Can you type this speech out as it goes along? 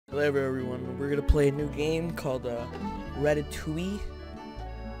Whatever, everyone. We're gonna play a new game called Ratatouille.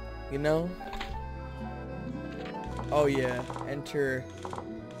 You know? Oh yeah. Enter.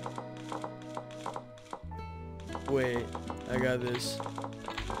 Wait, I got this.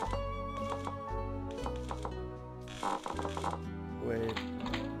 Wait.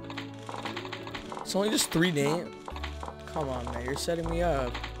 It's only just 3 names. Come on, man. You're setting me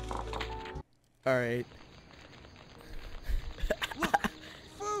up. Alright. Look!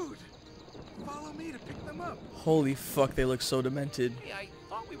 Food! Follow me to pick them up. Holy fuck, they look so demented. Hey, I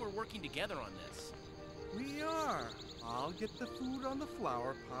thought we were working together on this. We are. I'll get the food on the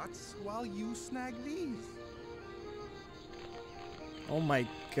flower pots while you snag these. Oh my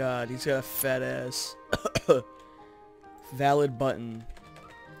god, he's got a fat ass. Valid button.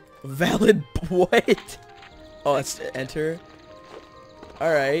 Valid what? Oh, that's enter.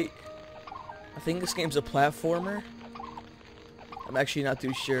 Alright. I think this game's a platformer. I'm actually not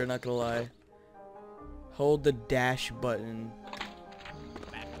too sure, not gonna lie. Hold the dash button.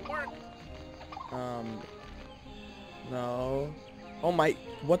 Back to work. No. Oh my,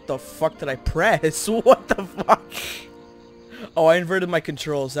 what the fuck did I press? What the fuck? Oh, I inverted my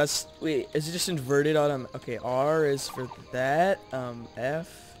controls. That's, wait, is it just inverted on okay, R is for that.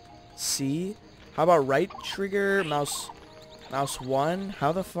 F, C. How about right trigger, mouse 1?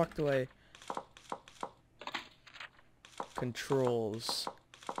 How the fuck do I... Controls.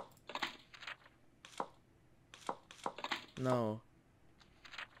 No.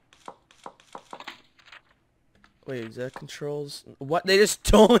 Wait, is that controls? What? They just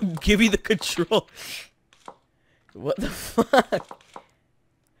don't give you the control. What the fuck?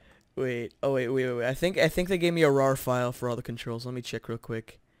 Wait. Oh wait. I think they gave me a RAR file for all the controls. Let me check real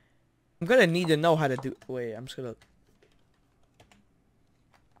quick. I'm gonna need to know how to do. Wait, I'm just gonna.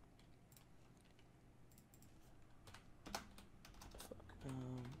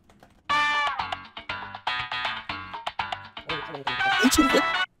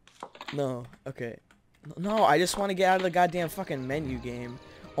 No. Okay. No, I just want to get out of the goddamn fucking menu game.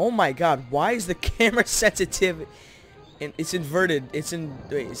 Oh my god, why is the camera sensitive? And it's inverted. It's in.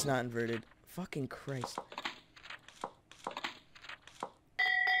 Wait, it's not inverted. Fucking Christ.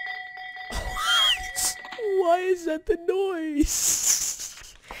 What? Why is that the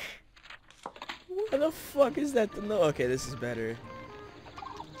noise? Why the fuck is that the noise? Okay, this is better.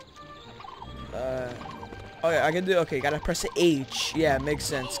 Oh yeah, I can do. Okay, gotta press the H. Yeah, makes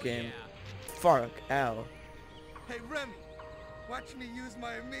sense, game. Yeah. Fuck, ow. Hey, Remy, watch me use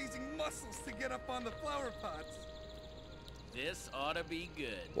my amazing muscles to get up on the flower pots. This ought to be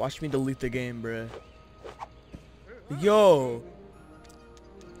good. Watch me delete the game, bruh. Yo.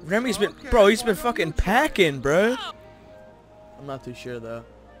 Remy's been, bro, he's been fucking packing, bruh. I'm not too sure, though.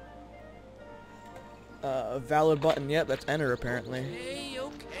 Valid button, yep, that's enter, apparently. Hey,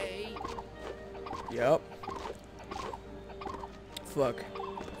 okay. Yep. Fuck.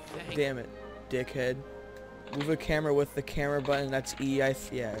 Thanks. Damn it, dickhead. Move the camera with the camera button, that's E,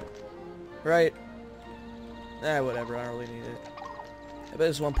 yeah. Right. Whatever, I don't really need it. I bet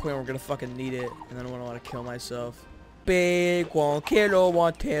there's one point we're gonna fucking need it, and then I'm gonna want to kill myself. Big one kilo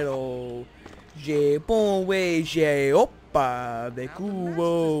wantero. Je bon way, je opa, de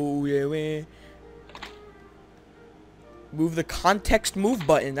cubo, yeah. Move the context move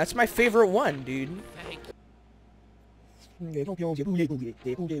button. That's my favorite one, dude. Thank Context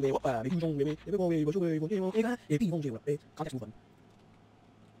move button.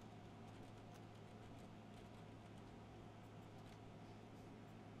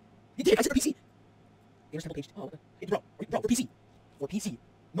 You did. I said for PC. Gamers Temple page. Oh, okay. Bro, for PC. For PC.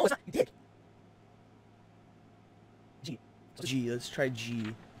 No, it's not. You did. G. G. Let's try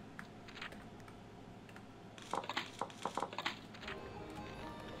G.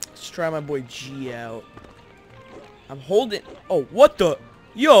 Let's try my boy G out. I'm holding. Oh, what the?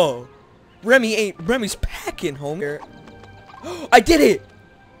 Yo. Remy's packing, homie. I did it.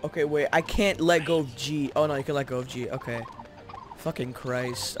 Okay, wait. I can't let go of G. Oh no, you can let go of G. Okay. Fucking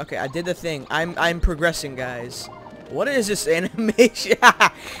Christ. Okay, I did the thing. I'm progressing, guys. What is this animation? I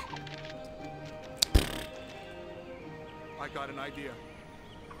got an idea.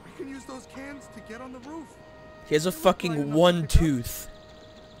 We can use those cans to get on the roof. He has a fucking one tooth.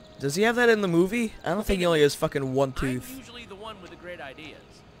 Does he have that in the movie? I don't think he only has fucking one tooth. I'm usually the one with the great ideas.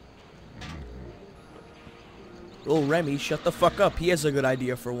 Little Remy, shut the fuck up. He has a good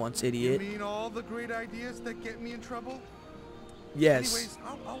idea for once, You idiot. mean all the great ideas that get me in trouble? Yes. Anyways,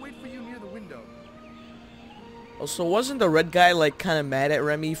 I'll wait for you near the window. Also, wasn't the red guy, like, kind of mad at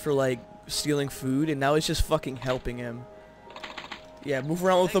Remy for, like, stealing food? And now he's just fucking helping him. Yeah, move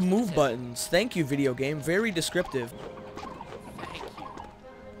around with the move buttons. Thank you, video game. Very descriptive. Thank you.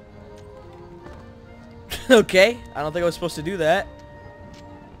 Okay, I don't think I was supposed to do that.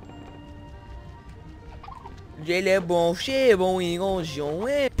 J'ai les bons chevaux et on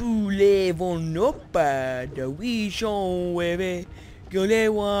joue poulet vont non pas de wichon weve que les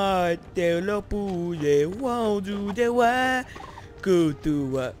wa de le poulet wa du de wa go to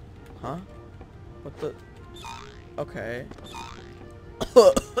what? Huh? What the? Okay.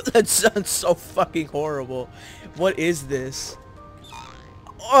 That sounds so fucking horrible. What is this?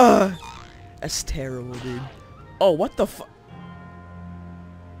 Ugh! That's terrible, dude. Oh, what the fuck?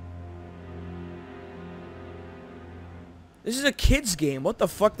 This is a kid's game. What the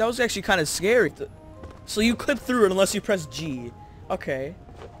fuck? That was actually kind of scary. So you clip through it unless you press G. Okay.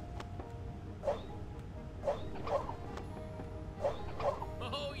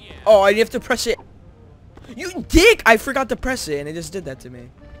 Oh yeah. Oh, you have to press it. You dick! I forgot to press it and it just did that to me.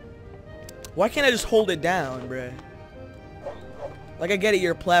 Why can't I just hold it down, bruh? Like, I get it,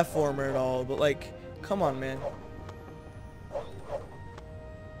 you're a platformer and all, but like, come on, man.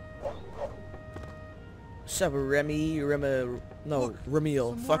 What's up, Remy? No,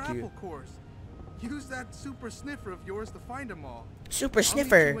 Remiel. Fuck you. Cores. Use that super sniffer of yours to find them all. Super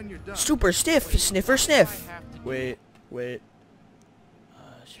sniffer. Super stiff. Sniffer sniff. Wait.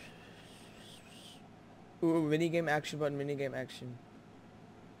 Ooh, minigame action button, minigame action.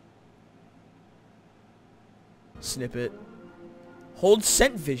 Snippet. Hold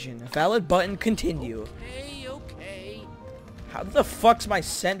scent vision. Valid button, continue. Okay. How the fuck's my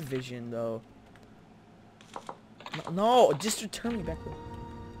scent vision, though? No, just return me back to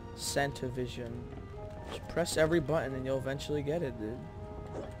scent vision. Just press every button and you'll eventually get it, dude.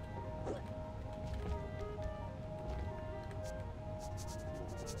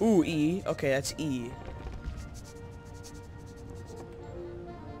 Ooh, E. Okay, that's E.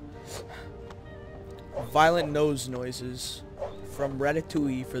 Violent nose noises from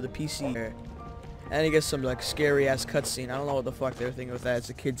Ratatouille for the PC. And I guess some like scary ass cutscene. I don't know what the fuck they're thinking with that. It's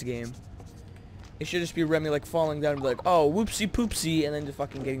a kid's game. It should just be Remy like falling down and be like, oh, whoopsie poopsie, and then just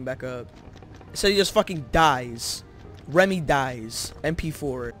fucking getting back up. So he just fucking dies. Remy dies.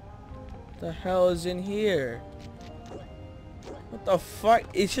 MP4. What the hell is in here? What the fuck?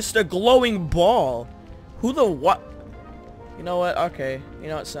 It's just a glowing ball. Who the what? You know what? Okay. You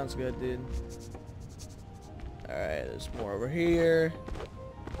know what? Sounds good, dude. Alright, there's more over here.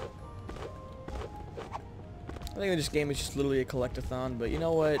 I think this game is just literally a collectathon, but you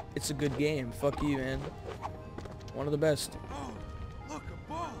know what? It's a good game. Fuck you, man. One of the best. Oh, look, a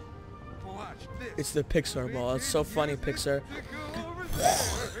ball. Watch this. It's the Pixar ball. It's so funny, Pixar.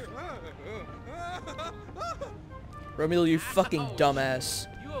 Romeo, you fucking dumbass.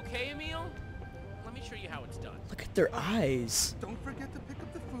 You okay, Emil? Let me show you how it's done. Look at their eyes. Don't forget to pick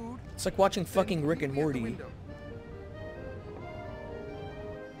up the food. It's like watching fucking Rick and Meet me at the Morty. window.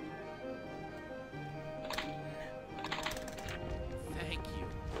 Thank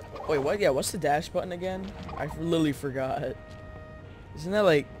you. Wait, what? Yeah, what's the dash button again? I literally forgot. Isn't that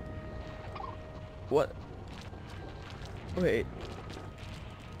like... What? Wait.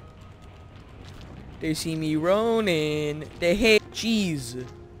 They see me ronin. They hate cheese.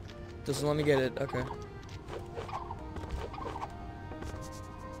 Doesn't let me get it. Okay.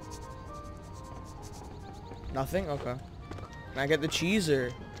 Nothing? Okay. Can I get the cheese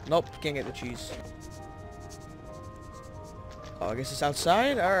or... Nope, can't get the cheese. Oh, I guess it's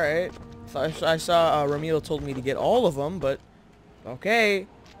outside? Alright. I saw Ramil told me to get all of them, but... Okay.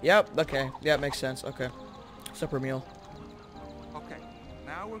 Yep, okay. Yeah, makes sense. Okay. What's up, Ramil? Okay,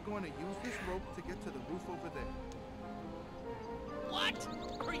 now we're going to use this rope to get to the roof over there. What?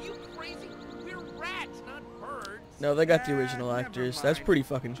 Are you crazy? We're rats, not birds. No, they got the original Never actors. mind. That's pretty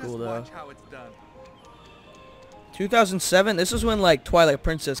fucking Just cool, though. watch how it's done. 2007? This is when, like, Twilight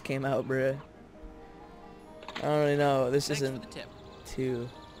Princess came out, bruh. I don't really know. This Thanks for isn't the tip. too...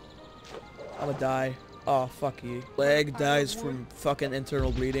 I'm gonna die. Oh, fuck you. Leg dies from fucking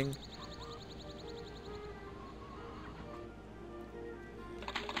internal bleeding.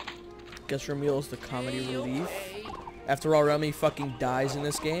 Guess Ramil's the comedy relief. Okay. After all, Remy fucking dies in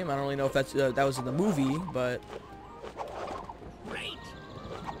this game. I don't really know if that's that was in the movie, but Great.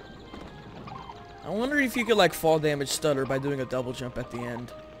 I wonder if you could like fall damage stutter by doing a double jump at the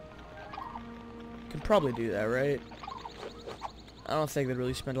end. Can probably do that, right? I don't think they'd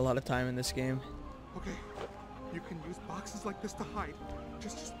really spend a lot of time in this game. Okay, you can use boxes like this to hide.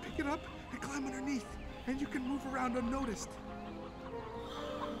 Just pick it up and climb underneath, and you can move around unnoticed.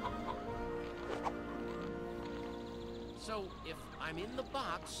 So, if I'm in the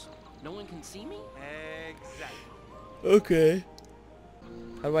box, no one can see me? Exactly. Okay.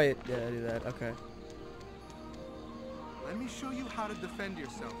 How do I do that? Okay. Let me show you how to defend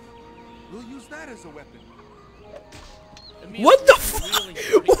yourself. We'll use that as a weapon. Emil, What the really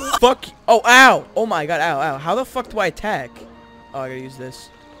fuck? hurting. Fuck. Oh, ow. Oh my god, ow, ow. How the fuck do I attack? Oh, I gotta use this.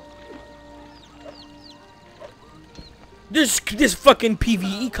 This fucking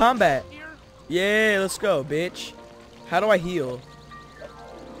PvE combat. Here? Yeah, let's go, bitch. How do I heal?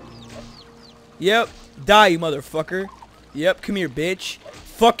 Yep. Die, you motherfucker. Yep, come here, bitch.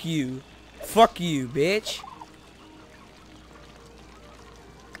 Fuck you. Fuck you, bitch.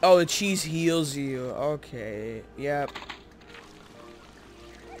 Oh, the cheese heals you. Okay. Yep.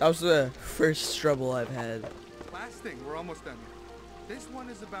 That was the first trouble I've had. Last thing, we're almost done here. This one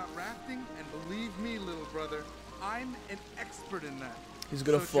is about rafting, and believe me, little brother, I'm an expert in that. He's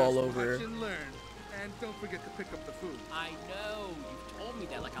gonna So fall just over. watch and learn, and don't forget to pick up the food. I know. You've told me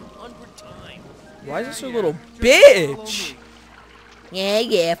that like 100 times. Why is this a Yeah, little just follow bitch? me.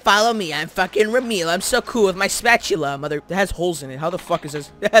 Yeah, follow me. I'm fucking Ramil. I'm so cool with my spatula, mother. It has holes in it. How the fuck is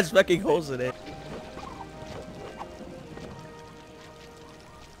this? It has fucking holes in it.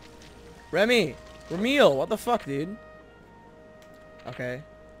 Ramil, what the fuck, dude? Okay.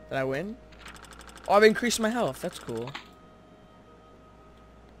 Did I win? Oh, I've increased my health. That's cool.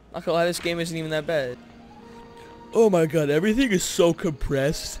 Not gonna lie, this game isn't even that bad. Oh my god, everything is so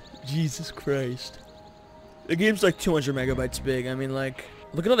compressed. Jesus Christ. The game's like 200 megabytes big. I mean, like,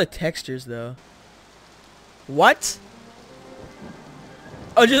 look at all the textures, though. What?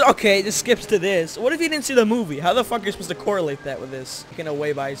 Oh, just, okay, this skips to this. What if you didn't see the movie? How the fuck are you supposed to correlate that with this? Taken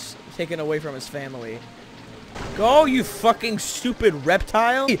away from his family. Go, you fucking stupid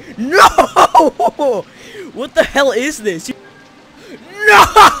reptile. No! What the hell is this?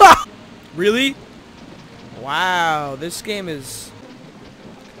 No! Really? Wow, this game is...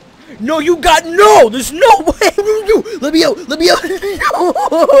 No, you got... No! There's no way! Let me out! Let me out!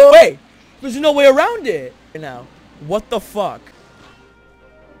 No! Wait! There's no way around it! Now, what the fuck?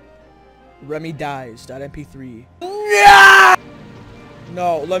 Remy dies. .mp3. No!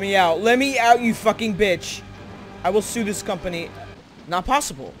 No, let me out. Let me out, you fucking bitch. I will sue this company. Not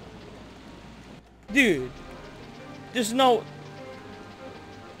possible. Dude. There's no...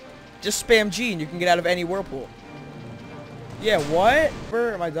 Just spam G and you can get out of any whirlpool. Yeah, what?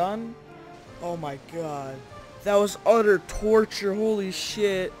 Am I done? Oh my god. That was utter torture. Holy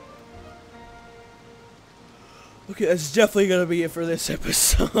shit. Okay, that's definitely gonna be it for this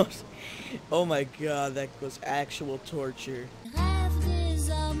episode. Oh my god, that was actual torture. Les rêves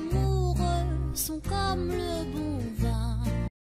des amoureux sont comme le